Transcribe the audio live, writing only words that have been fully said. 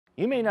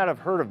You may not have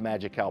heard of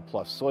Magical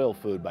Plus Soil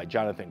Food by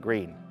Jonathan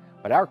Green,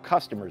 but our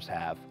customers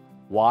have.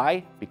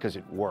 Why? Because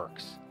it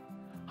works.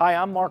 Hi,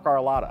 I'm Mark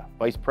Arlotta,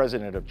 Vice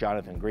President of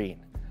Jonathan Green.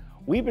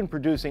 We've been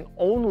producing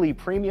only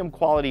premium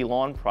quality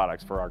lawn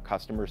products for our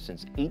customers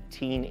since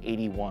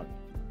 1881.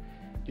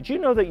 Did you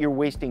know that you're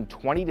wasting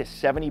 20 to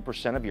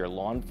 70% of your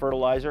lawn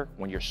fertilizer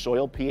when your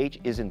soil pH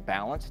isn't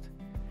balanced?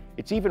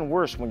 It's even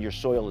worse when your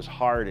soil is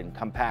hard and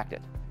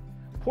compacted.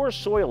 Poor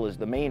soil is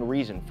the main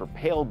reason for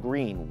pale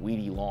green,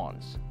 weedy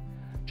lawns.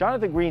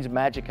 Jonathan Green's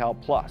Magical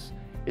Plus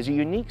is a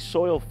unique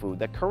soil food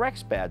that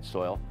corrects bad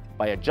soil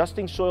by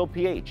adjusting soil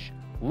pH,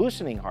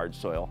 loosening hard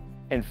soil,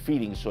 and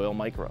feeding soil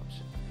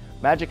microbes.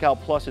 Magical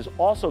Plus is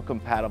also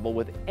compatible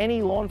with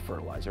any lawn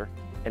fertilizer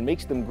and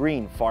makes them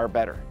green far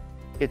better.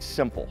 It's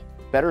simple.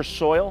 Better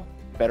soil,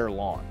 better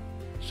lawn.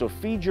 So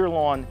feed your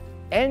lawn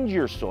and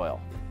your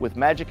soil with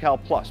Magical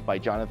Plus by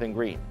Jonathan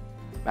Green.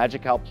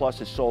 Magical Plus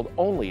is sold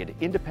only at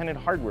independent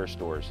hardware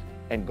stores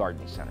and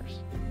garden centers.